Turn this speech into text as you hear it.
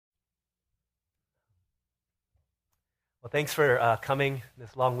Well, thanks for coming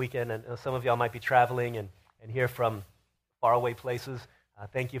this long weekend. And some of y'all might be traveling and here from faraway places.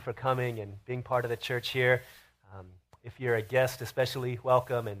 Thank you for coming and being part of the church here. If you're a guest, especially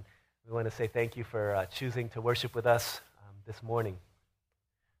welcome. And we want to say thank you for choosing to worship with us this morning.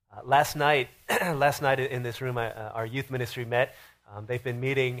 Last night in this room, our youth ministry met. They've been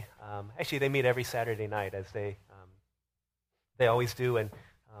meeting. Actually, they meet every Saturday night, as they always do. And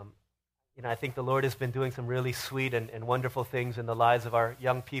I think the Lord has been doing some really sweet and wonderful things in the lives of our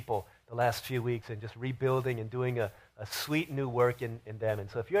young people the last few weeks, and just rebuilding and doing a sweet new work in them. And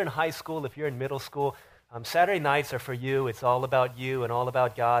so if you're in high school, if you're in middle school, Saturday nights are for you. It's all about you and all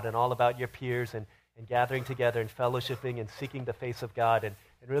about God and all about your peers and gathering together and fellowshipping and seeking the face of God and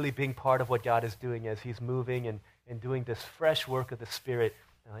really being part of what God is doing as He's moving and doing this fresh work of the Spirit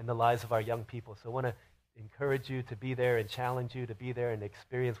in the lives of our young people. So I want to encourage you to be there and challenge you to be there and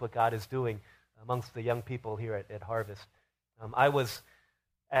experience what God is doing amongst the young people here at Harvest. I was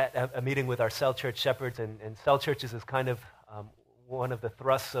at a meeting with our cell church shepherds, and cell churches is kind of one of the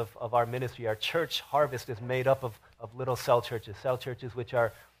thrusts of our ministry. Our church, Harvest, is made up of little cell churches which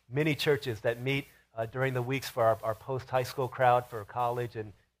are mini churches that meet during the weeks for our post-high school crowd, for college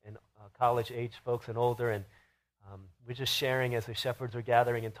and college-age folks and older. And we're just sharing as the shepherds are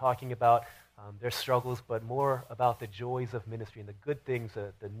gathering and talking about their struggles, but more about the joys of ministry and the good things,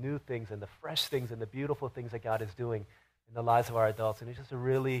 the new things and the fresh things and the beautiful things that God is doing in the lives of our adults. And it's just a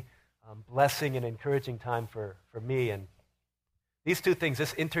really blessing and encouraging time for me. And these two things,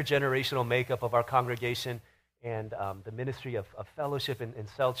 this intergenerational makeup of our congregation and the ministry of fellowship in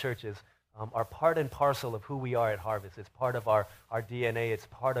cell churches are part and parcel of who we are at Harvest. It's part of our DNA. It's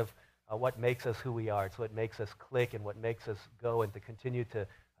part of what makes us who we are. It's what makes us click and what makes us go and to continue to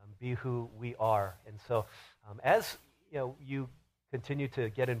be who we are. And so as you continue to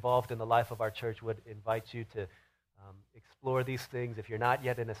get involved in the life of our church, would invite you to explore these things. If you're not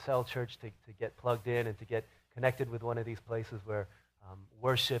yet in a cell church, to get plugged in and to get connected with one of these places where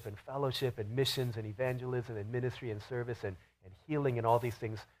worship and fellowship and missions and evangelism and ministry and service and healing and all these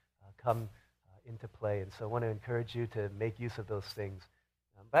things come into play. And so I want to encourage you to make use of those things.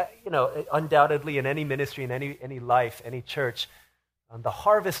 But undoubtedly in any ministry, in any life, any church, the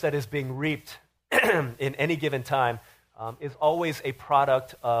harvest that is being reaped in any given time is always a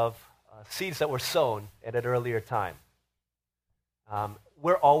product of seeds that were sown at an earlier time.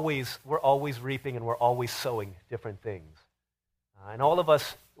 We're always reaping and we're always sowing different things. And all of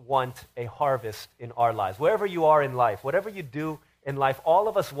us want a harvest in our lives. Wherever you are in life, whatever you do in life, all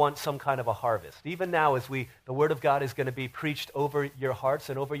of us want some kind of a harvest. Even now, as the Word of God is going to be preached over your hearts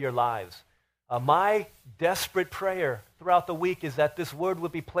and over your lives. My desperate prayer throughout the week is that this word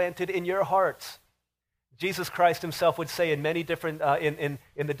would be planted in your hearts. Jesus Christ himself would say in many different, in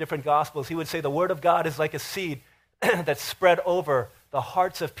the different Gospels, he would say the word of God is like a seed that's spread over the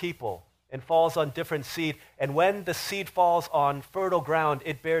hearts of people and falls on different seed. And when the seed falls on fertile ground,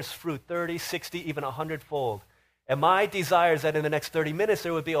 it bears fruit 30, 60, even 100-fold. And my desire is that in the next 30 minutes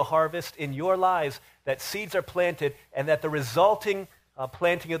there would be a harvest in your lives, that seeds are planted, and that the resulting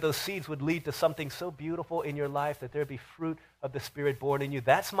planting of those seeds would lead to something so beautiful in your life that there be fruit of the Spirit born in you.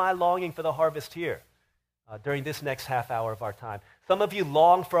 That's my longing for the harvest here during this next half hour of our time. Some of you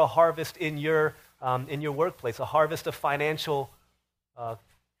long for a harvest in your workplace, a harvest of financial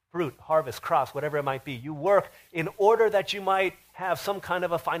fruit, harvest, crops, whatever it might be. You work in order that you might have some kind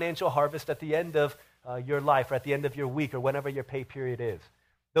of a financial harvest at the end of your life or at the end of your week or whenever your pay period is.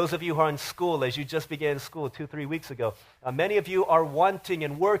 Those of you who are in school, as you just began school 2-3 weeks ago, many of you are wanting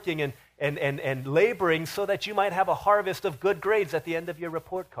and working and laboring so that you might have a harvest of good grades at the end of your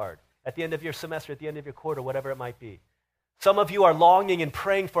report card, at the end of your semester, at the end of your quarter, whatever it might be. Some of you are longing and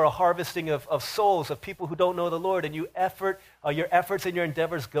praying for a harvesting of souls, of people who don't know the Lord, and your efforts and your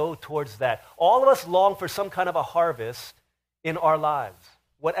endeavors go towards that. All of us long for some kind of a harvest in our lives,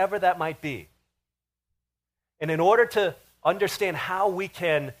 whatever that might be. And in order to understand how we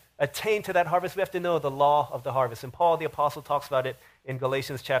can attain to that harvest, we have to know the law of the harvest. And Paul the Apostle talks about it in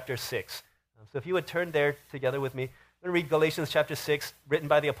Galatians chapter 6. So if you would turn there together with me, I'm going to read Galatians chapter 6, written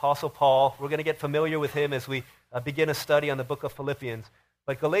by the Apostle Paul. We're going to get familiar with him as we begin a study on the book of Philippians.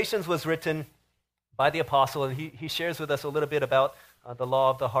 But Galatians was written by the Apostle, and he shares with us a little bit about the law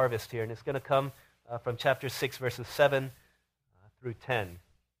of the harvest here. And it's going to come from chapter 6, verses 7 through 10.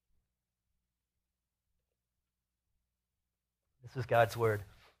 This is God's word.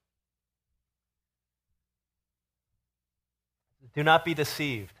 Do not be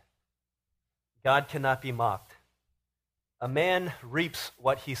deceived. God cannot be mocked. A man reaps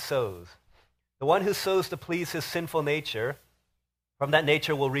what he sows. The one who sows to please his sinful nature, from that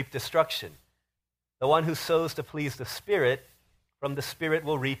nature will reap destruction. The one who sows to please the Spirit, from the Spirit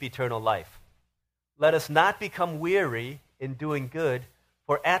will reap eternal life. Let us not become weary in doing good,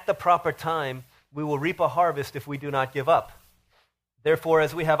 for at the proper time we will reap a harvest if we do not give up. Therefore,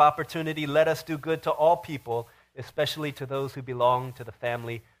 as we have opportunity, let us do good to all people, especially to those who belong to the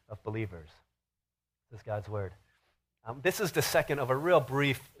family of believers. This is God's word. This is the second of a real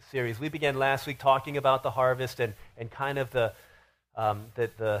brief series. We began last week talking about the harvest and kind of the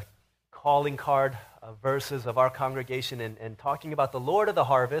calling card verses of our congregation and talking about the Lord of the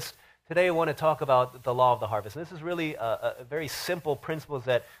harvest. Today I want to talk about the law of the harvest. And this is really a very simple principles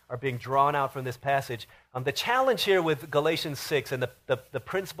that are being drawn out from this passage. The challenge here with Galatians 6 and the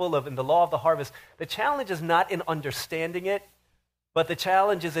principle of in the law of the harvest, the challenge is not in understanding it, but the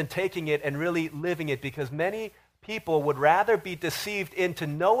challenge is in taking it and really living it, because many people would rather be deceived into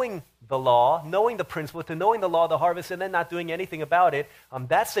knowing the law, knowing the principle, to knowing the law of the harvest and then not doing anything about it.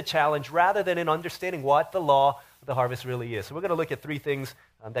 That's the challenge, rather than in understanding what the law of the harvest really is. So we're going to look at three things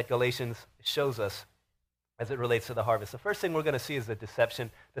that Galatians shows us as it relates to the harvest. The first thing we're going to see is the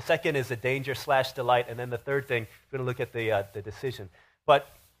deception. The second is the danger/delight. And then the third thing, we're going to look at the decision. But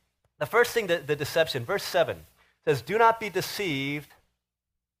the first thing, the deception, verse 7 says, "Do not be deceived.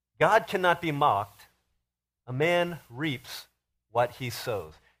 God cannot be mocked. A man reaps what he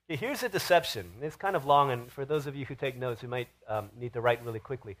sows." Okay, here's a deception. It's kind of long, and for those of you who take notes, you might need to write really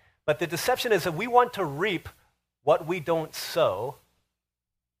quickly. But the deception is that we want to reap what we don't sow.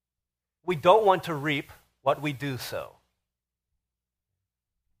 We don't want to reap what we do sow.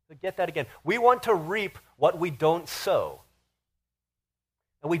 So get that again. We want to reap what we don't sow.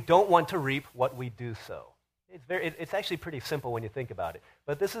 And we don't want to reap what we do sow. It's actually pretty simple when you think about it.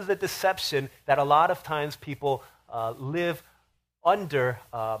 But this is a deception that a lot of times people live under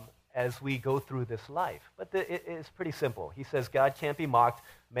as we go through this life. But it's pretty simple. He says God can't be mocked.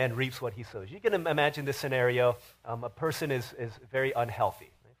 Man reaps what he sows. You can imagine this scenario. A person is very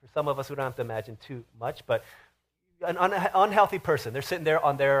unhealthy. Right? For some of us, we don't have to imagine too much, but an unhealthy person. They're sitting there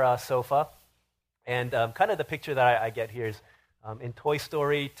on their sofa, and kind of the picture that I get here is in Toy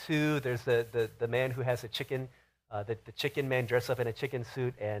Story 2, there's the man who has a chicken, the chicken man dressed up in a chicken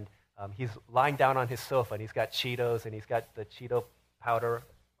suit, and he's lying down on his sofa, and he's got Cheetos, and he's got the Cheeto powder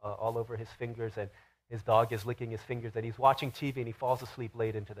all over his fingers, and his dog is licking his fingers, and he's watching TV, and he falls asleep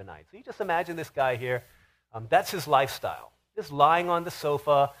late into the night. So you just imagine this guy here. That's his lifestyle. Just lying on the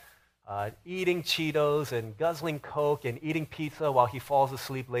sofa, eating Cheetos, and guzzling Coke, and eating pizza while he falls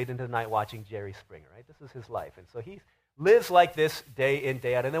asleep late into the night watching Jerry Springer, right? This is his life. And so he lives like this day in,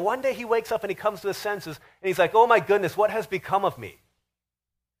 day out. And then one day he wakes up and he comes to his senses, and he's like, oh my goodness, what has become of me?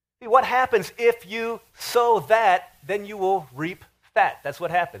 See, what happens if you sow that, then you will reap fat. That's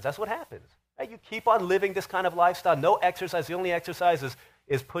what happens. That's what happens. Right? You keep on living this kind of lifestyle. No exercise. The only exercise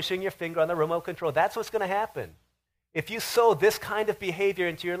is pushing your finger on the remote control. That's what's going to happen. If you sow this kind of behavior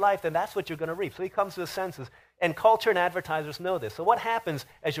into your life, then that's what you're going to reap. So he comes to his senses. And culture and advertisers know this. So what happens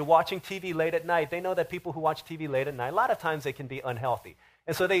as you're watching TV late at night? They know that people who watch TV late at night, a lot of times they can be unhealthy.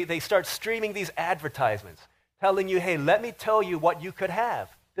 And so they start streaming these advertisements, telling you, hey, let me tell you what you could have.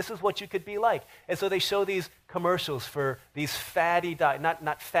 This is what you could be like. And so they show these commercials for these fatty diets,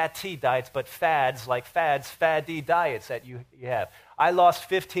 not fatty diets, but fads, like faddy diets that you have. I lost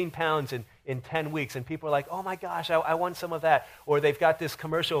 15 pounds in 10 weeks, and people are like, oh my gosh, I want some of that. Or they've got this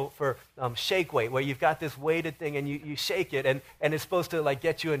commercial for shake weight, where you've got this weighted thing, and you shake it, and it's supposed to like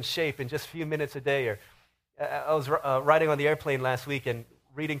get you in shape in just a few minutes a day. Or I was riding on the airplane last week and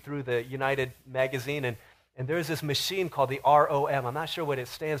reading through the United magazine, and there's this machine called the ROM. I'm not sure what it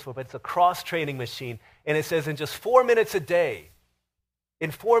stands for, but it's a cross-training machine. And it says in just 4 minutes a day,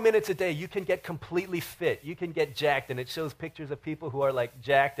 you can get completely fit. You can get jacked. And it shows pictures of people who are like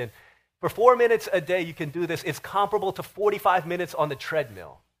jacked. And for 4 minutes a day, you can do this. It's comparable to 45 minutes on the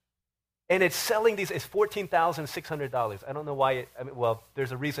treadmill. And it's selling these, it's $14,600. I don't know why,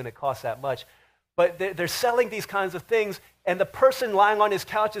 there's a reason it costs that much. But they're selling these kinds of things. And the person lying on his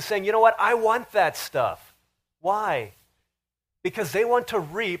couch is saying, you know what, I want that stuff. Why? Because they want to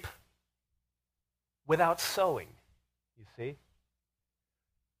reap without sowing, you see?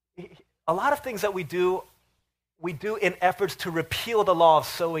 A lot of things that we do in efforts to repeal the law of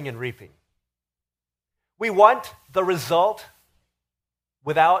sowing and reaping. We want the result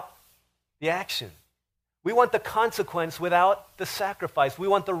without the action. We want the consequence without the sacrifice. We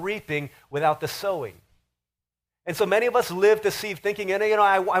want the reaping without the sowing. And so many of us live deceived, thinking,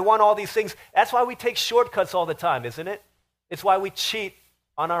 I want all these things. That's why we take shortcuts all the time, isn't it? It's why we cheat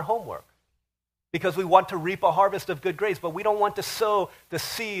on our homework, because we want to reap a harvest of good grades, but we don't want to sow the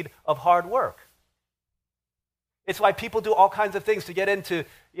seed of hard work. It's why people do all kinds of things to get into,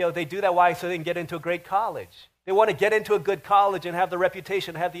 they do that why so they can get into a great college. They want to get into a good college and have the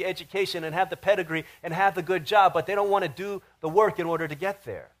reputation, have the education, and have the pedigree, and have the good job, but they don't want to do the work in order to get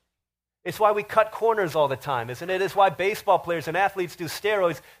there. It's why we cut corners all the time, isn't it? It's why baseball players and athletes do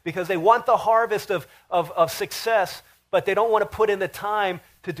steroids, because they want the harvest of success, but they don't want to put in the time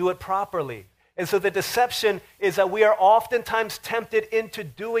to do it properly. And so the deception is that we are oftentimes tempted into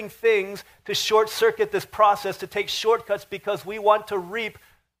doing things to short-circuit this process, to take shortcuts because we want to reap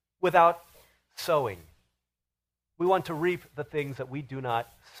without sowing. We want to reap the things that we do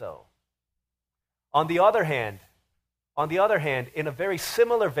not sow. On the other hand, in a very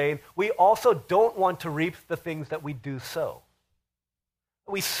similar vein, we also don't want to reap the things that we do sow.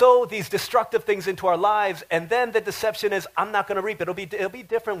 We sow these destructive things into our lives, and then the deception is, I'm not going to reap it. It'll be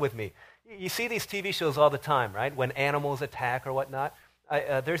different with me. You see these TV shows all the time, right? When animals attack or whatnot.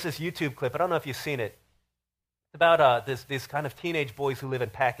 There's this YouTube clip. I don't know if you've seen it. It's about these kind of teenage boys who live in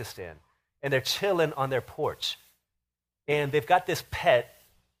Pakistan, and they're chilling on their porch. And they've got this pet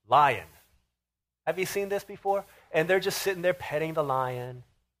lion. Have you seen this before? And they're just sitting there petting the lion.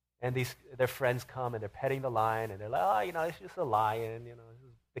 And their friends come and they're petting the lion. And they're like, it's just a lion. This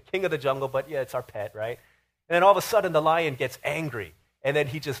is the king of the jungle, but yeah, it's our pet, right? And then all of a sudden the lion gets angry. And then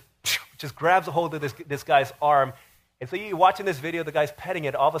he just grabs a hold of this guy's arm. And so you're watching this video, the guy's petting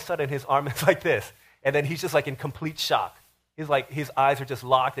it. All of a sudden his arm is like this. And then he's just like in complete shock. He's like, his eyes are just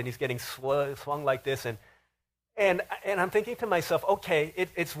locked and he's getting swung like this. And I'm thinking to myself, okay,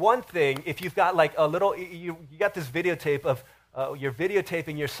 it's one thing if you've got like a little, you got this videotape of, you're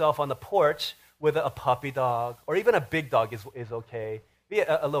videotaping yourself on the porch with a puppy dog, or even a big dog is okay, be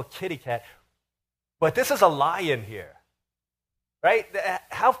a little kitty cat. But this is a lion here, right?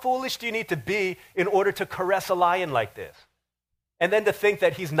 How foolish do you need to be in order to caress a lion like this? And then to think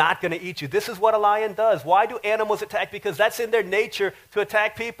that he's not going to eat you. This is what a lion does. Why do animals attack? Because that's in their nature to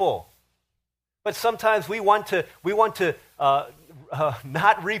attack people. But sometimes we want to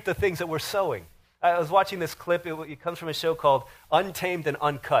not reap the things that we're sowing. I was watching this clip. It comes from a show called Untamed and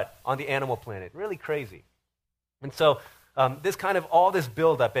Uncut on the Animal Planet. Really crazy. And so this kind of all this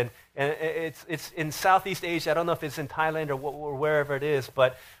buildup, and it's in Southeast Asia. I don't know if it's in Thailand or wherever it is,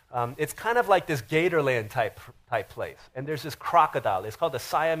 but it's kind of like this Gatorland type place. And there's this crocodile. It's called the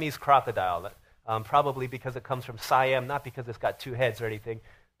Siamese crocodile, probably because it comes from Siam, not because it's got two heads or anything.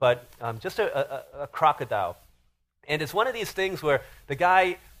 But just a crocodile. And it's one of these things where the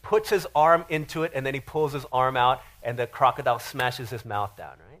guy puts his arm into it, and then he pulls his arm out, and the crocodile smashes his mouth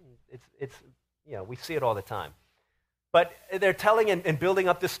down, right? It's we see it all the time. But they're telling and building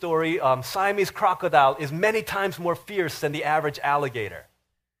up this story, Siamese crocodile is many times more fierce than the average alligator.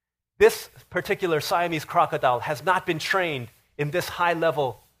 This particular Siamese crocodile has not been trained in this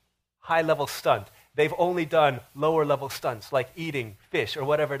high-level stunt. They've only done lower-level stunts, like eating fish or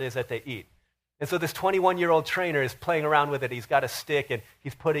whatever it is that they eat. And so this 21-year-old trainer is playing around with it. He's got a stick, and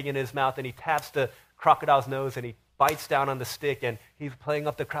he's putting it in his mouth, and he taps the crocodile's nose, and he bites down on the stick, and he's playing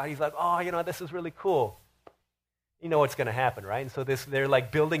up the crowd. He's like, this is really cool. You know what's going to happen, right? And so they're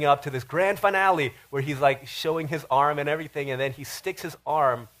like building up to this grand finale where he's like showing his arm and everything, and then he sticks his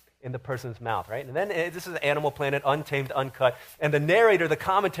arm in the person's mouth, right? And then this is Animal Planet, Untamed, Uncut, and the narrator, the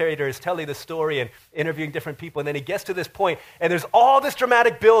commentator is telling the story and interviewing different people, and then he gets to this point, and there's all this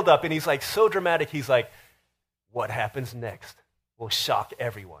dramatic buildup, and he's like so dramatic, he's like, what happens next will shock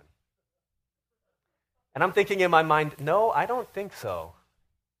everyone. And I'm thinking in my mind, no, I don't think so.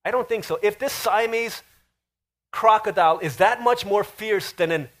 I don't think so. If this Siamese crocodile is that much more fierce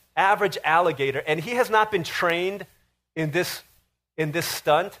than an average alligator, and he has not been trained in this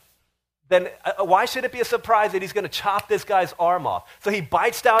stunt, then why should it be a surprise that he's going to chop this guy's arm off? So he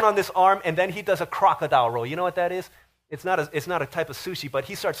bites down on this arm, and then he does a crocodile roll. You know what that is? It's not a type of sushi, but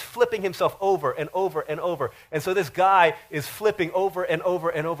he starts flipping himself over and over and over. And so this guy is flipping over and over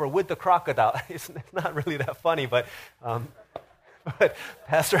and over with the crocodile. It's not really that funny, but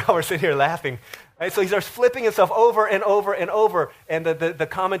Pastor and I were sitting here laughing. Right? So he starts flipping himself over and over and over, and the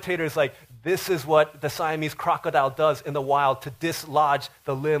commentator is like, this is what the Siamese crocodile does in the wild to dislodge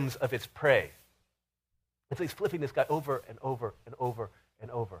the limbs of its prey. And so he's flipping this guy over and over and over and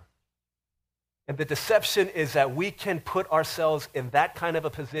over. And the deception is that we can put ourselves in that kind of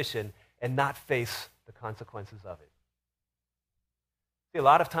a position and not face the consequences of it. See, a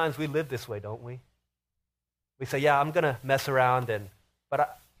lot of times we live this way, don't we? We say, yeah, I'm going to mess around,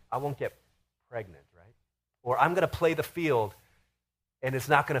 but I won't get pregnant, right? Or I'm going to play the field, and it's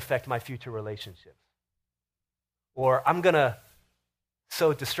not going to affect my future relationships. Or I'm going to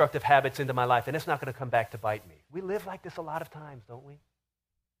sow destructive habits into my life, and it's not going to come back to bite me. We live like this a lot of times, don't we?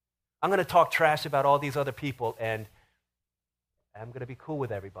 I'm going to talk trash about all these other people, and I'm going to be cool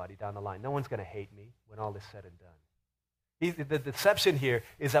with everybody down the line. No one's going to hate me when all is said and done. The deception here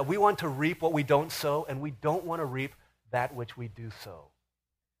is that we want to reap what we don't sow, and we don't want to reap that which we do sow.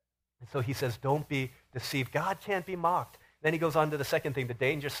 And so he says, don't be deceived. God can't be mocked. Then he goes on to the second thing, the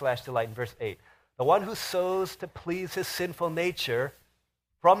danger/delight in verse 8. The one who sows to please his sinful nature,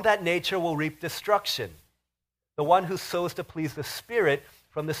 from that nature will reap destruction. The one who sows to please the Spirit,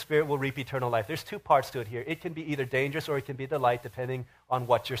 from the Spirit will reap eternal life. There's two parts to it here. It can be either dangerous or it can be delight, depending on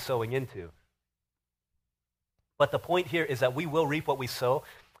what you're sowing into. But the point here is that we will reap what we sow,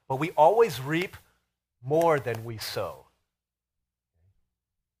 but we always reap more than we sow.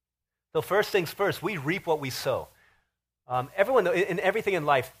 So first things first, we reap what we sow. Everyone, in everything in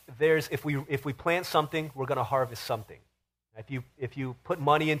life, if we plant something, we're going to harvest something. If you put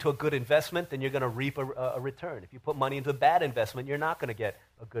money into a good investment, then you're going to reap a return. If you put money into a bad investment, you're not going to get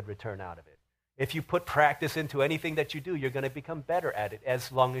a good return out of it. If you put practice into anything that you do, you're going to become better at it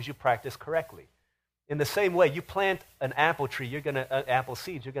as long as you practice correctly. In the same way, you plant an apple tree, apple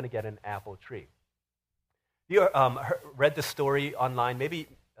seeds, you're going to get an apple tree. You read the story online. Maybe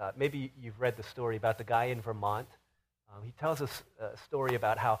you've read the story about the guy in Vermont. He tells us a story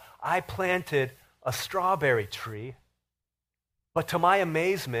about how I planted a strawberry tree, but to my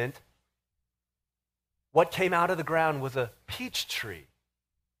amazement, what came out of the ground was a peach tree.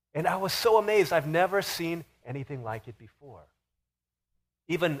 And I was so amazed. I've never seen anything like it before.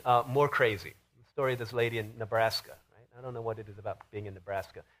 Even more crazy, the story of this lady in Nebraska. Right? I don't know what it is about being in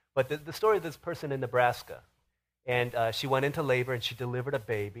Nebraska, but the story of this person in Nebraska. And she went into labor and she delivered a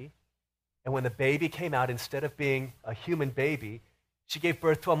baby. And when the baby came out, instead of being a human baby, she gave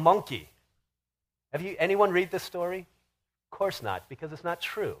birth to a monkey. Anyone read this story? Of course not, because it's not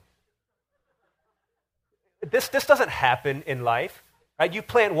true. This doesn't happen in life, right? You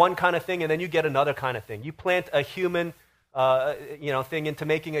plant one kind of thing and then you get another kind of thing. You plant a human thing into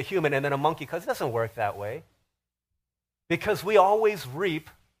making a human and then a monkey, because it doesn't work that way. Because we always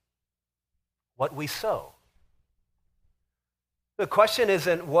reap what we sow. The question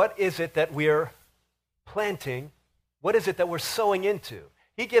isn't what is it that we're planting, what is it that we're sowing into?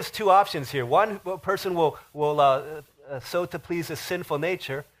 He gives two options here. One person will sow to please his sinful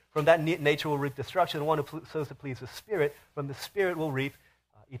nature. From that nature will reap destruction. The one who sows to please the Spirit, from the Spirit will reap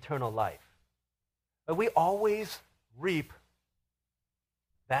eternal life. But we always reap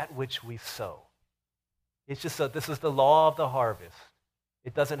that which we sow. It's just this is the law of the harvest.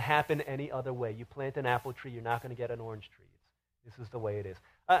 It doesn't happen any other way. You plant an apple tree, you're not going to get an orange tree. This is the way it is.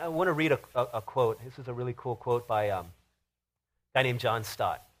 I want to read a quote. This is a really cool quote by a guy named John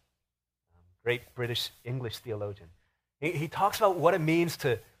Stott, great British English theologian. He talks about what it means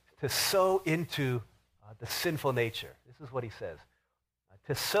to sow into the sinful nature. This is what he says.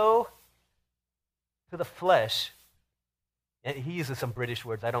 To sow to the flesh, and he uses some British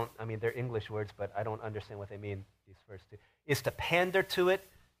words. They're English words, but I don't understand what they mean, these first two, is to pander to it,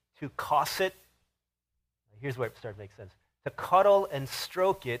 to coss it. Here's where it starts to make sense. To cuddle and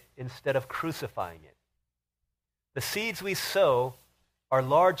stroke it instead of crucifying it. The seeds we sow are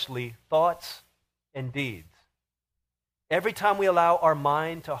largely thoughts and deeds. Every time we allow our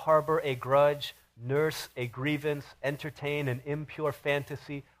mind to harbor a grudge, nurse a grievance, entertain an impure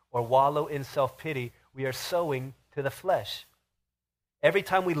fantasy, or wallow in self-pity, we are sowing to the flesh. Every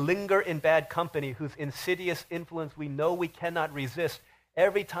time we linger in bad company whose insidious influence we know we cannot resist,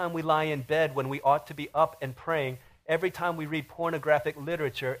 every time we lie in bed when we ought to be up and praying, every time we read pornographic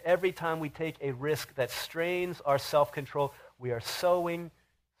literature, every time we take a risk that strains our self-control, we are sowing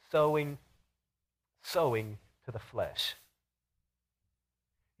to the flesh.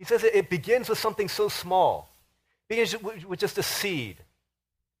 He says it begins with something so small. It begins with just a seed.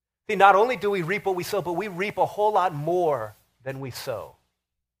 See, not only do we reap what we sow, but we reap a whole lot more than we sow.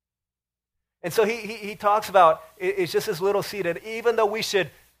 And so he talks about it's just this little seed, and even though we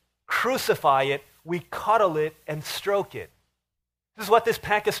should crucify it, we cuddle it and stroke it. This is what these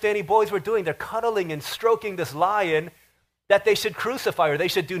Pakistani boys were doing. They're cuddling and stroking this lion that they should crucify or they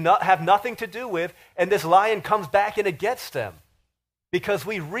should have nothing to do with, and this lion comes back and it gets them. Because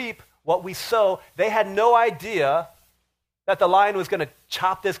we reap what we sow. They had no idea that the lion was going to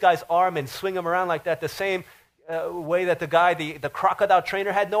chop this guy's arm and swing him around like that, the same way that the crocodile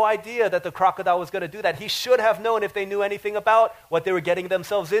trainer had no idea that the crocodile was going to do that. He should have known if they knew anything about what they were getting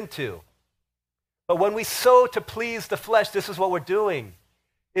themselves into. But when we sow to please the flesh, this is what we're doing,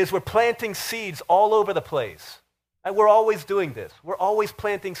 is we're planting seeds all over the place. And we're always doing this. We're always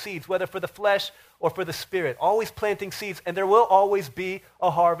planting seeds, whether for the flesh or for the spirit, always planting seeds, and there will always be a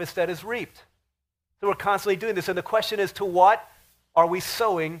harvest that is reaped. So we're constantly doing this, and the question is, to what are we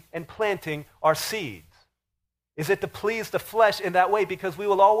sowing and planting our seeds? Is it to please the flesh in that way because we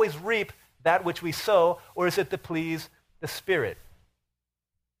will always reap that which we sow, or is it to please the Spirit?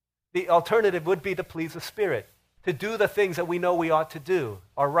 The alternative would be to please the Spirit, to do the things that we know we ought to do,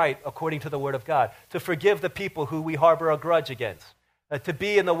 are right according to the Word of God, to forgive the people who we harbor a grudge against, to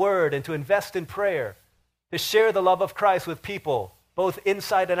be in the Word and to invest in prayer, to share the love of Christ with people, both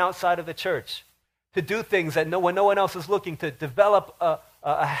inside and outside of the church, to do things that when no one else is looking, to develop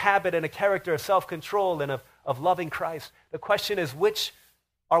a habit and a character of self-control and of loving Christ. The question is, which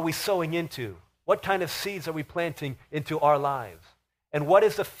are we sowing into? What kind of seeds are we planting into our lives? And what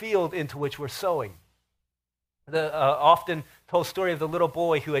is the field into which we're sowing? The often told story of the little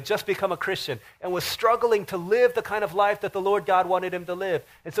boy who had just become a Christian and was struggling to live the kind of life that the Lord God wanted him to live.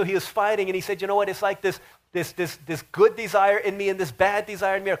 And so he was fighting, and he said, you know what, it's like this good desire in me and this bad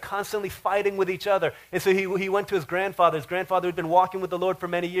desire in me are constantly fighting with each other. And so he went to his grandfather. His grandfather had been walking with the Lord for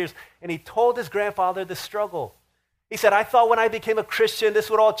many years, and he told his grandfather this struggle. He said, I thought when I became a Christian, this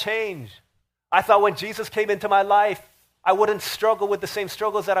would all change. I thought when Jesus came into my life, I wouldn't struggle with the same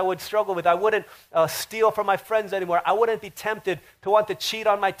struggles that I would struggle with. I wouldn't steal from my friends anymore. I wouldn't be tempted to want to cheat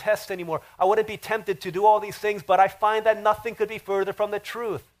on my test anymore. I wouldn't be tempted to do all these things, but I find that nothing could be further from the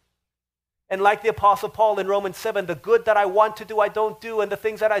truth. And like the Apostle Paul in Romans 7, the good that I want to do, I don't do, and the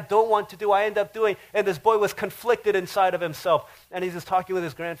things that I don't want to do, I end up doing. And this boy was conflicted inside of himself. And he's just talking with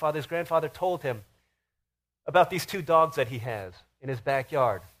his grandfather. His grandfather told him about these two dogs that he has in his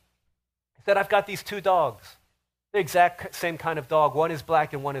backyard. He said, I've got these two dogs. The exact same kind of dog. One is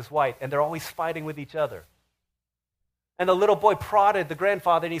black and one is white, and they're always fighting with each other. And the little boy prodded the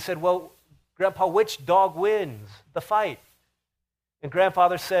grandfather, and he said, well, Grandpa, which dog wins the fight? And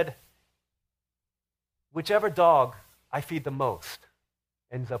grandfather said, whichever dog I feed the most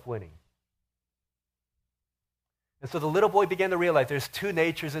ends up winning. And so the little boy began to realize there's two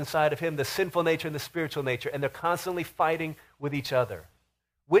natures inside of him, the sinful nature and the spiritual nature, and they're constantly fighting with each other.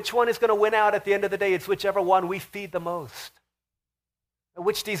 Which one is going to win out at the end of the day? It's whichever one we feed the most. And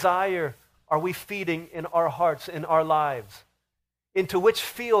which desire are we feeding in our hearts, in our lives? Into which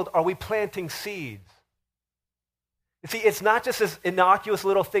field are we planting seeds? You see, it's not just this innocuous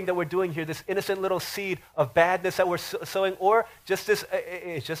little thing that we're doing here, this innocent little seed of badness that we're sowing, or just this,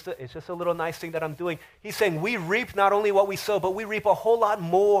 it's just a little nice thing that I'm doing. He's saying we reap not only what we sow, but we reap a whole lot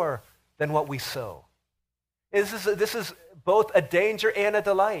more than what we sow. And this is both a danger and a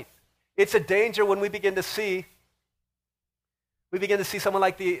delight. It's a danger when we begin to see someone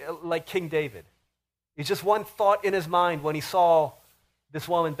like King David. It's just one thought in his mind when he saw this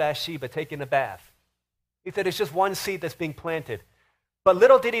woman Bathsheba taking a bath. He said it's just one seed that's being planted. But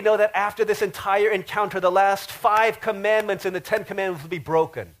little did he know that after this entire encounter, the last 5 commandments in the 10 commandments would be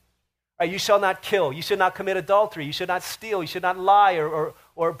broken. Right? You shall not kill. You should not commit adultery. You should not steal. You should not lie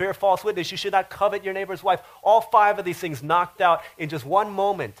or bear false witness. You should not covet your neighbor's wife. All 5 of these things knocked out in just one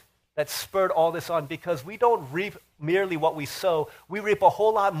moment that spurred all this on, because we don't reap merely what we sow. We reap a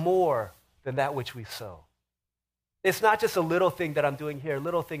whole lot more than that which we sow. It's not just a little thing that I'm doing here, a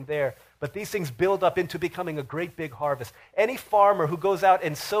little thing there, but these things build up into becoming a great big harvest. Any farmer who goes out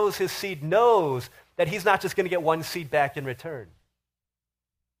and sows his seed knows that he's not just going to get one seed back in return.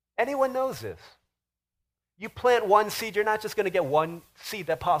 Anyone knows this. You plant one seed, you're not just going to get one seed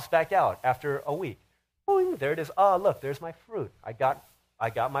that pops back out after a week. Boing, there it is. Oh, look, there's my fruit. I got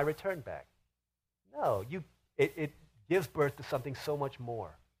my return back. No, it gives birth to something so much more.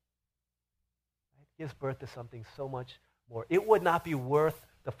 It gives birth to something so much more. It would not be worth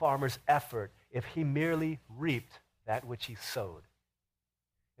the farmer's effort if he merely reaped that which he sowed.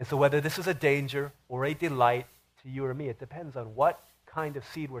 And so whether this is a danger or a delight to you or me, it depends on what kind of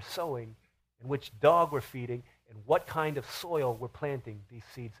seed we're sowing and which dog we're feeding and what kind of soil we're planting these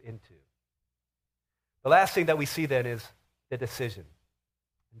seeds into. The last thing that we see then is the decision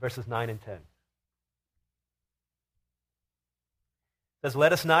in verses 9 and 10. It says,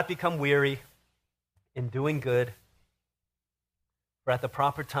 let us not become weary in doing good, for at the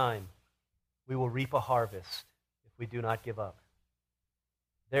proper time we will reap a harvest if we do not give up.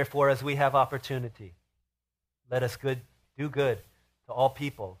 Therefore, as we have opportunity, let us do good to all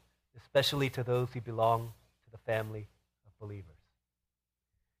people, especially to those who belong to the family of believers.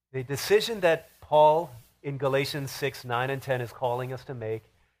 The decision that Paul in Galatians 6, 9, and 10 is calling us to make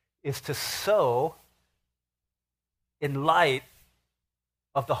is to sow in light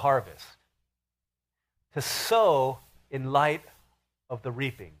of the harvest. To sow in light of the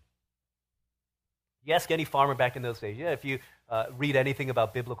reaping. You ask any farmer back in those days, if you read anything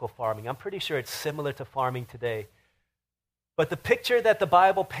about biblical farming, I'm pretty sure it's similar to farming today. But the picture that the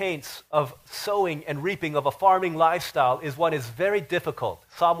Bible paints of sowing and reaping, of a farming lifestyle, is one is very difficult.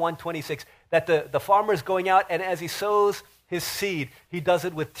 Psalm 126, that the farmer is going out, and as he sows his seed, he does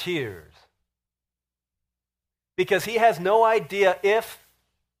it with tears. Because he has no idea if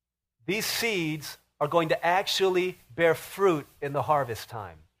these seeds are going to actually bear fruit in the harvest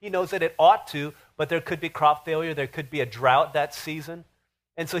time. He knows that it ought to, but there could be crop failure, there could be a drought that season.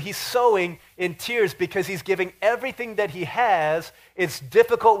 And so he's sowing in tears because he's giving everything that he has. It's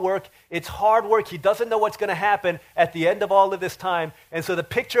difficult work, it's hard work. He doesn't know what's going to happen at the end of all of this time. And so the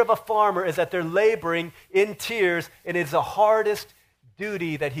picture of a farmer is that they're laboring in tears, and it's the hardest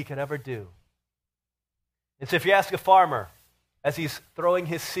duty that he could ever do. And so if you ask a farmer, as he's throwing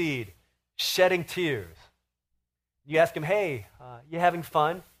his seed, shedding tears, you ask him, hey, you having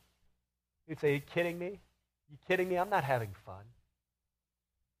fun? He'd say, you kidding me? You kidding me? I'm not having fun.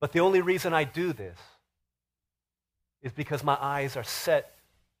 But the only reason I do this is because my eyes are set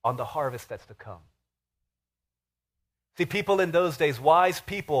on the harvest that's to come. See, people in those days, wise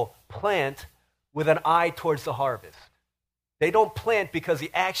people, plant with an eye towards the harvest. They don't plant because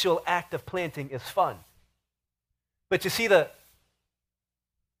the actual act of planting is fun. But you see, the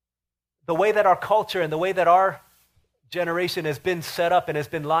way that our culture and the way that our generation has been set up and has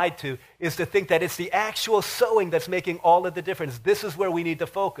been lied to is to think that it's the actual sowing that's making all of the difference. This is where we need to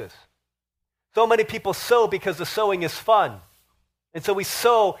focus. So many people sow because the sowing is fun. And so we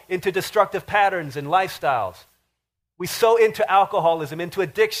sow into destructive patterns and lifestyles. We sow into alcoholism, into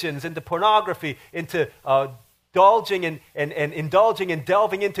addictions, into pornography, into indulging and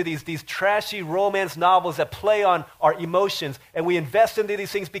delving into these trashy romance novels that play on our emotions. And we invest into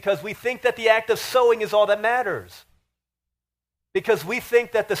these things because we think that the act of sowing is all that matters. Because we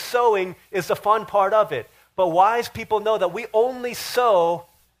think that the sowing is the fun part of it. But wise people know that we only sow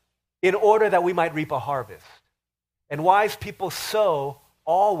in order that we might reap a harvest. And wise people sow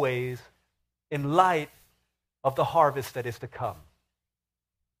always in light of the harvest that is to come.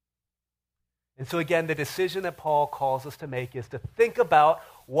 And so again, the decision that Paul calls us to make is to think about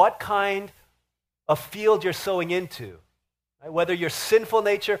what kind of field you're sowing into. Right? Whether your sinful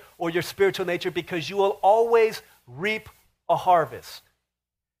nature or your spiritual nature, because you will always reap a harvest.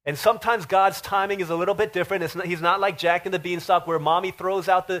 And sometimes God's timing is a little bit different. He's not like Jack and the Beanstalk, where mommy throws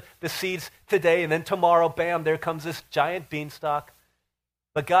out the seeds today and then tomorrow, bam, there comes this giant beanstalk.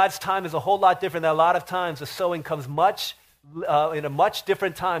 But God's time is a whole lot different. That a lot of times the sowing comes in a much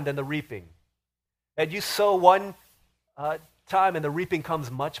different time than the reaping. And you sow one time and the reaping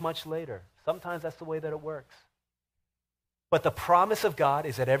comes much, much later. Sometimes that's the way that it works. But the promise of God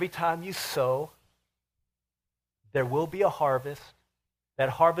is that every time you sow, there will be a harvest. That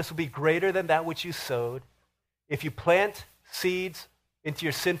harvest will be greater than that which you sowed. If you plant seeds into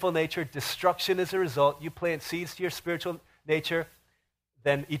your sinful nature, destruction is a result. You plant seeds to your spiritual nature,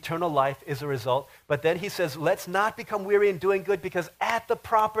 then eternal life is a result. But then he says, let's not become weary in doing good, because at the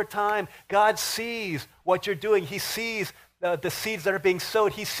proper time, God sees what you're doing. He sees the seeds that are being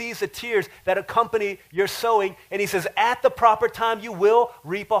sowed. He sees the tears that accompany your sowing. And he says, at the proper time, you will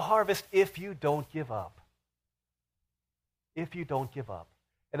reap a harvest if you don't give up. If you don't give up.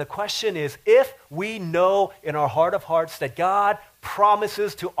 And the question is, if we know in our heart of hearts that God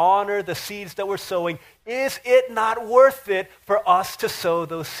promises to honor the seeds that we're sowing, is it not worth it for us to sow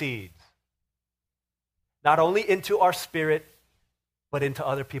those seeds? Not only into our spirit, but into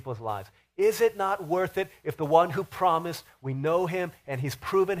other people's lives. Is it not worth it if the one who promised, we know him and he's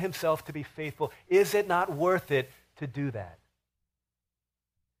proven himself to be faithful? Is it not worth it to do that?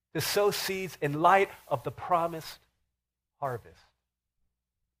 To sow seeds in light of the promised harvest.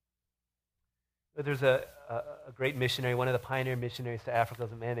 There's a great missionary, one of the pioneer missionaries to Africa,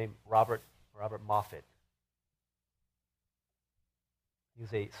 was a man named Robert Moffat. He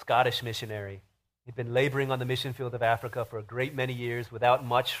was a Scottish missionary. He'd been laboring on the mission field of Africa for a great many years without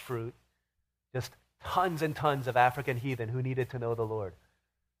much fruit. Just tons and tons of African heathen who needed to know the Lord.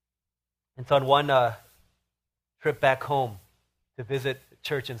 And so on one trip back home to visit a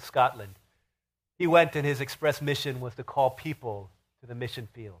church in Scotland, he went, and his express mission was to call people to the mission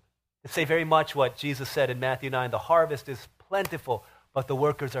field. To say very much what Jesus said in Matthew 9, the harvest is plentiful, but the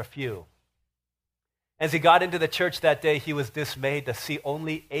workers are few. As he got into the church that day, he was dismayed to see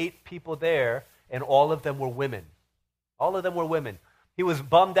only 8 people there, and all of them were women. All of them were women. He was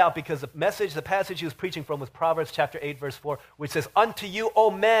bummed out because the passage he was preaching from was Proverbs chapter 8, verse 4, which says, "Unto you, O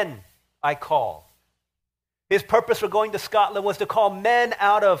men, I call." His purpose for going to Scotland was to call men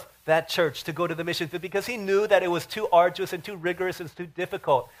out of that church to go to the mission field, because he knew that it was too arduous and too rigorous and too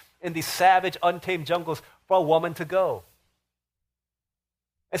difficult in these savage, untamed jungles for a woman to go.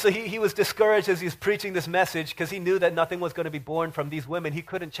 And so he was discouraged as he was preaching this message because he knew that nothing was going to be born from these women. He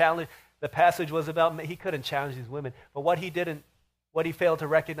couldn't challenge, the passage was about, he couldn't challenge these women. But what he failed to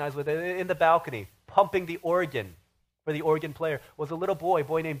recognize was in the balcony, pumping the organ for the organ player, was a little boy, a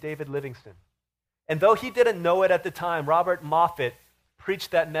boy named David Livingston. And though he didn't know it at the time, Robert Moffat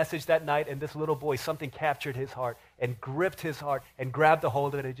preached that message that night, and this little boy, something captured his heart and gripped his heart and grabbed a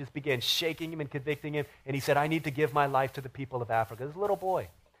hold of it and just began shaking him and convicting him. And he said, I need to give my life to the people of Africa. This little boy.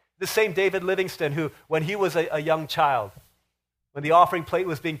 The same David Livingston who, when he was a young child, when the offering plate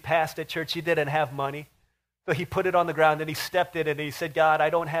was being passed at church, he didn't have money. So he put it on the ground and he stepped in and he said, God,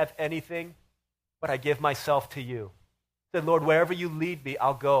 I don't have anything, but I give myself to you. He said, Lord, wherever you lead me,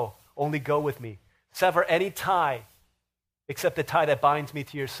 I'll go. Only go with me. Sever any tie except the tie that binds me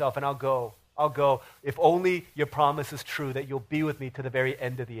to yourself, and I'll go. I'll go. If only your promise is true that you'll be with me to the very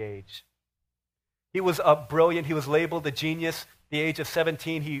end of the age. He was brilliant. He was labeled a genius. At the age of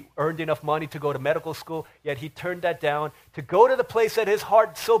 17, he earned enough money to go to medical school, yet he turned that down to go to the place that his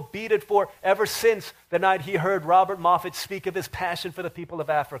heart so beated for ever since the night he heard Robert Moffat speak of his passion for the people of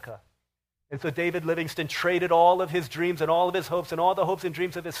Africa. And so David Livingston traded all of his dreams and all of his hopes and all the hopes and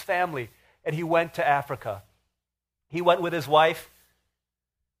dreams of his family, and he went to Africa. He went with his wife.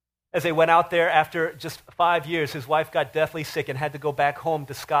 As they went out there after just 5 years, his wife got deathly sick and had to go back home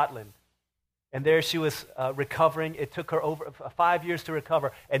to Scotland. And there she was recovering. It took her over 5 years to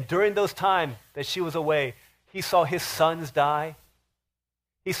recover. And during those times that she was away, he saw his sons die.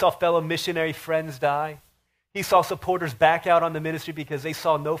 He saw fellow missionary friends die. He saw supporters back out on the ministry because they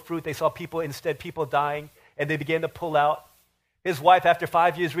saw no fruit. They saw people dying, and they began to pull out. His wife, after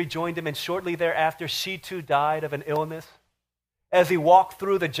 5 years, rejoined him, and shortly thereafter, she too died of an illness. As he walked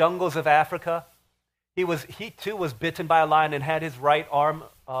through the jungles of Africa, he too was bitten by a lion and had his right arm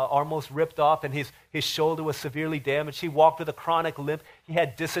almost ripped off, and his shoulder was severely damaged. He walked with a chronic limp. He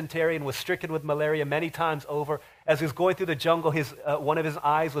had dysentery and was stricken with malaria many times over. As he was going through the jungle, one of his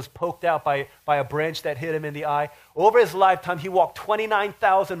eyes was poked out by a branch that hit him in the eye. Over his lifetime, he walked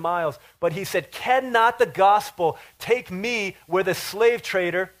 29,000 miles, but he said, cannot the gospel take me where the slave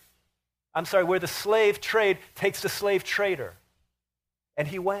trade takes the slave trader? And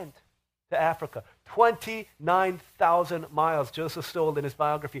he went to Africa. 29,000 miles. Joseph Stoll, in his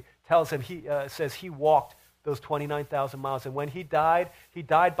biography, tells him, says he walked those 29,000 miles. And when he died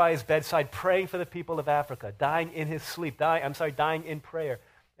by his bedside praying for the people of Africa, dying in his sleep, dying in prayer.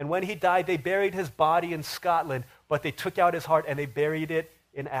 And when he died, they buried his body in Scotland, but they took out his heart and they buried it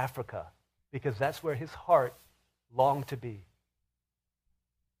in Africa because that's where his heart longed to be.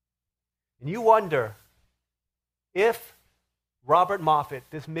 And you wonder if Robert Moffat,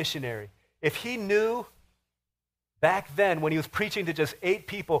 this missionary, if he knew back then when he was preaching to just 8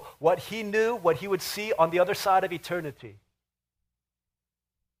 people, what he knew, what he would see on the other side of eternity,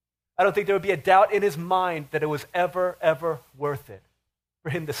 I don't think there would be a doubt in his mind that it was ever worth it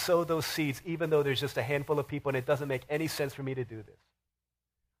for him to sow those seeds, even though there's just a handful of people and it doesn't make any sense for me to do this.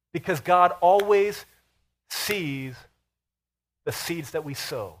 Because God always sees the seeds that we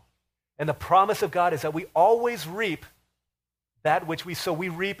sow. And the promise of God is that we always reap that which we sow. We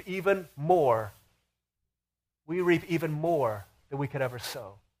reap even more. We reap even more than we could ever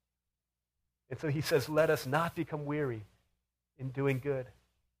sow. And so he says, let us not become weary in doing good.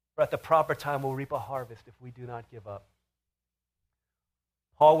 For at the proper time we'll reap a harvest if we do not give up.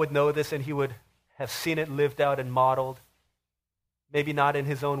 Paul would know this, and he would have seen it lived out and modeled, maybe not in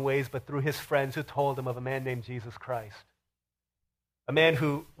his own ways, but through his friends who told him of a man named Jesus Christ. A man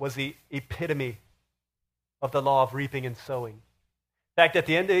who was the epitome of the law of reaping and sowing. In fact, at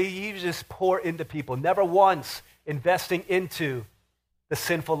the end of the day, he would just pour into people, never once investing into the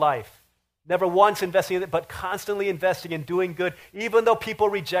sinful life. Never once investing in it, but constantly investing in doing good, even though people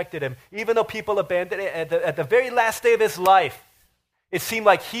rejected him, even though people abandoned it. At the very last day of his life, it seemed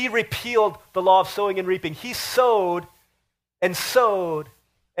like he repealed the law of sowing and reaping. He sowed and sowed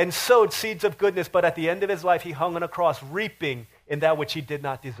and sowed seeds of goodness, but at the end of his life, he hung on a cross, reaping in that which he did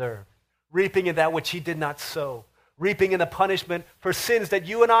not deserve, reaping in that which he did not sow, reaping in the punishment for sins that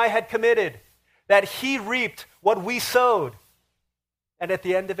you and I had committed, that he reaped what we sowed. And at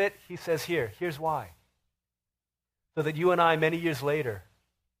the end of it, he says, here's why. So that you and I, many years later,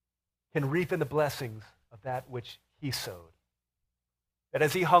 can reap in the blessings of that which he sowed. That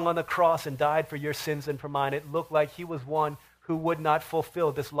as he hung on the cross and died for your sins and for mine, it looked like he was one who would not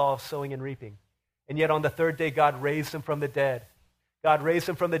fulfill this law of sowing and reaping. And yet on the third day, God raised him from the dead. God raised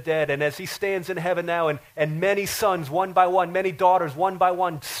him from the dead, and as he stands in heaven now, and many sons, one by one, many daughters, one by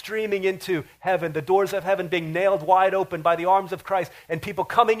one, streaming into heaven, the doors of heaven being nailed wide open by the arms of Christ, and people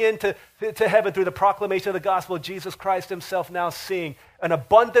coming into to heaven through the proclamation of the gospel of Jesus Christ himself, now seeing an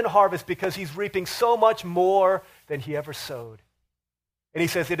abundant harvest because he's reaping so much more than he ever sowed. And he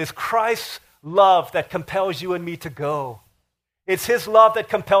says, it is Christ's love that compels you and me to go. It's his love that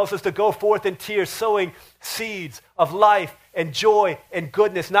compels us to go forth in tears, sowing seeds of life and joy and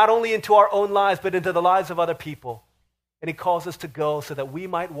goodness, not only into our own lives, but into the lives of other people. And he calls us to go so that we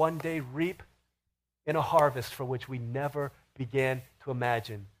might one day reap in a harvest for which we never began to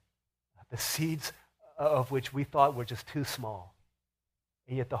imagine, the seeds of which we thought were just too small.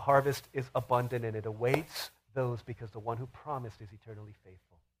 And yet the harvest is abundant, and it awaits those because the one who promised is eternally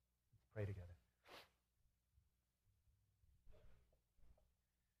faithful. Let's pray together.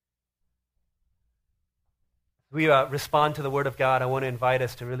 As we respond to the Word of God, I want to invite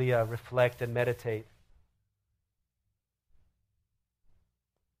us to really reflect and meditate.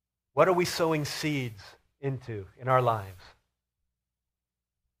 What are we sowing seeds into in our lives?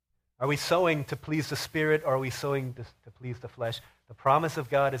 Are we sowing to please the Spirit, or are we sowing to please the flesh? The promise of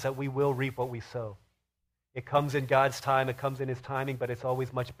God is that we will reap what we sow. It comes in God's time, it comes in his timing, but it's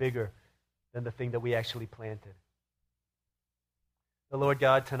always much bigger than the thing that we actually planted. The Lord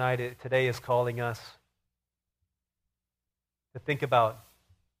God today is calling us to think about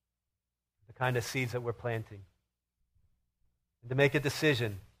the kind of seeds that we're planting, and to make a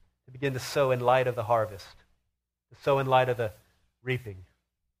decision to begin to sow in light of the harvest, to sow in light of the reaping.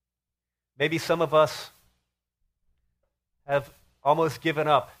 Maybe some of us have almost given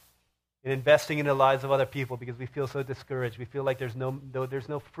up in investing in the lives of other people because we feel so discouraged. We feel like there's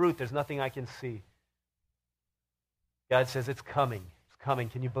no fruit, there's nothing I can see. God says it's coming. It's coming.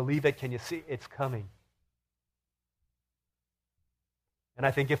 Can you believe it? Can you see? It's coming. And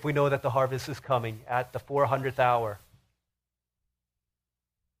I think if we know that the harvest is coming at the 400th hour,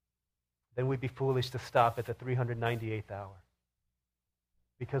 then we'd be foolish to stop at the 398th hour,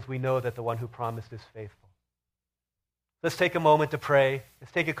 because we know that the one who promised is faithful. Let's take a moment to pray.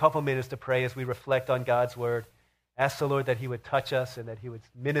 Let's take a couple minutes to pray as we reflect on God's word. Ask the Lord that he would touch us and that he would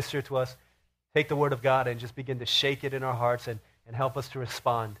minister to us. Take the word of God and just begin to shake it in our hearts and help us to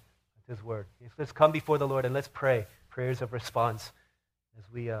respond to his word. Let's come before the Lord and let's pray prayers of response as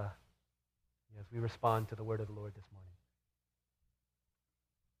we respond to the word of the Lord this morning.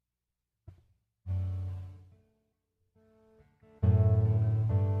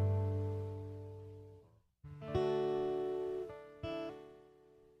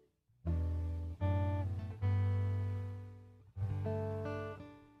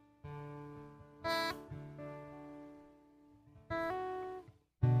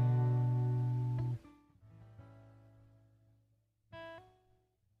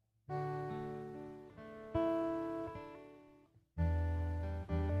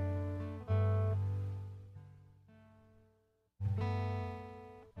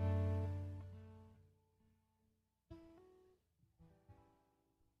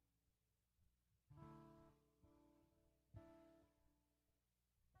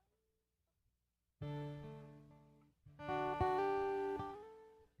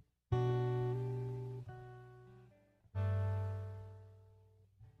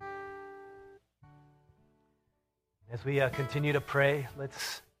 As we continue to pray,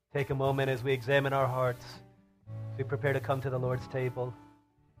 let's take a moment as we examine our hearts, as we prepare to come to the Lord's table,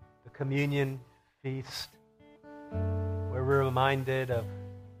 the communion feast, where we're reminded of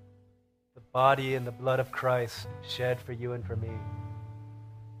the body and the blood of Christ shed for you and for me.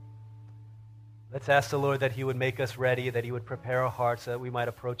 Let's ask the Lord that he would make us ready, that he would prepare our hearts so that we might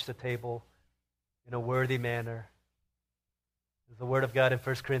approach the table in a worthy manner. As the word of God in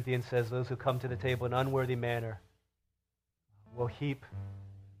 1 Corinthians says, those who come to the table in an unworthy manner will heap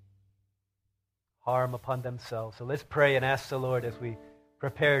harm upon themselves. So let's pray and ask the Lord as we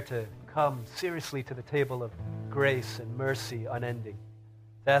prepare to come seriously to the table of grace and mercy unending.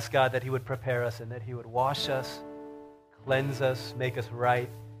 To ask God that he would prepare us and that he would wash us, cleanse us, make us right,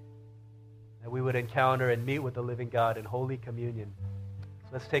 that we would encounter and meet with the living God in holy communion. So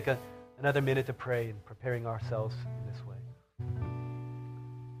let's take another minute to pray in preparing ourselves in this way.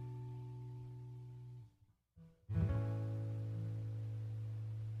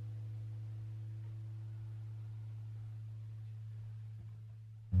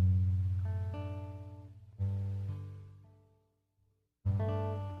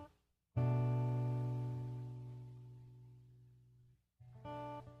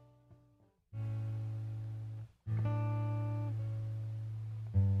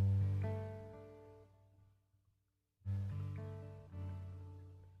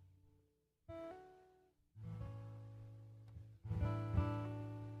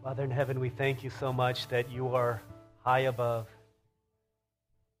 Father in heaven, we thank you so much that you are high above,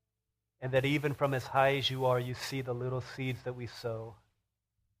 and that even from as high as you are, you see the little seeds that we sow.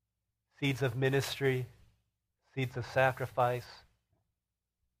 Seeds of ministry, seeds of sacrifice,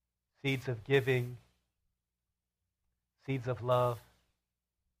 seeds of giving, seeds of love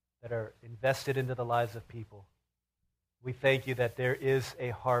that are invested into the lives of people. We thank you that there is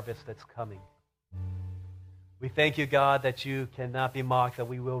a harvest that's coming. We thank you, God, that you cannot be mocked, that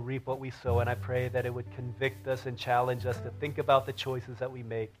we will reap what we sow, and I pray that it would convict us and challenge us to think about the choices that we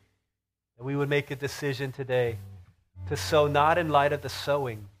make, that we would make a decision today to sow not in light of the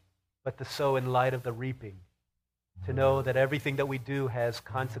sowing, but to sow in light of the reaping, to know that everything that we do has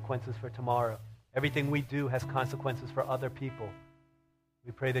consequences for tomorrow. Everything we do has consequences for other people.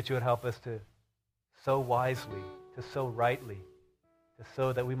 We pray that you would help us to sow wisely, to sow rightly, to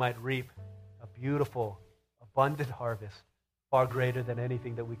sow that we might reap a beautiful, abundant harvest, far greater than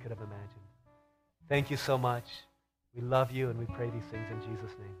anything that we could have imagined. Thank you so much. We love you, and we pray these things in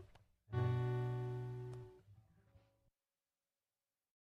Jesus' name.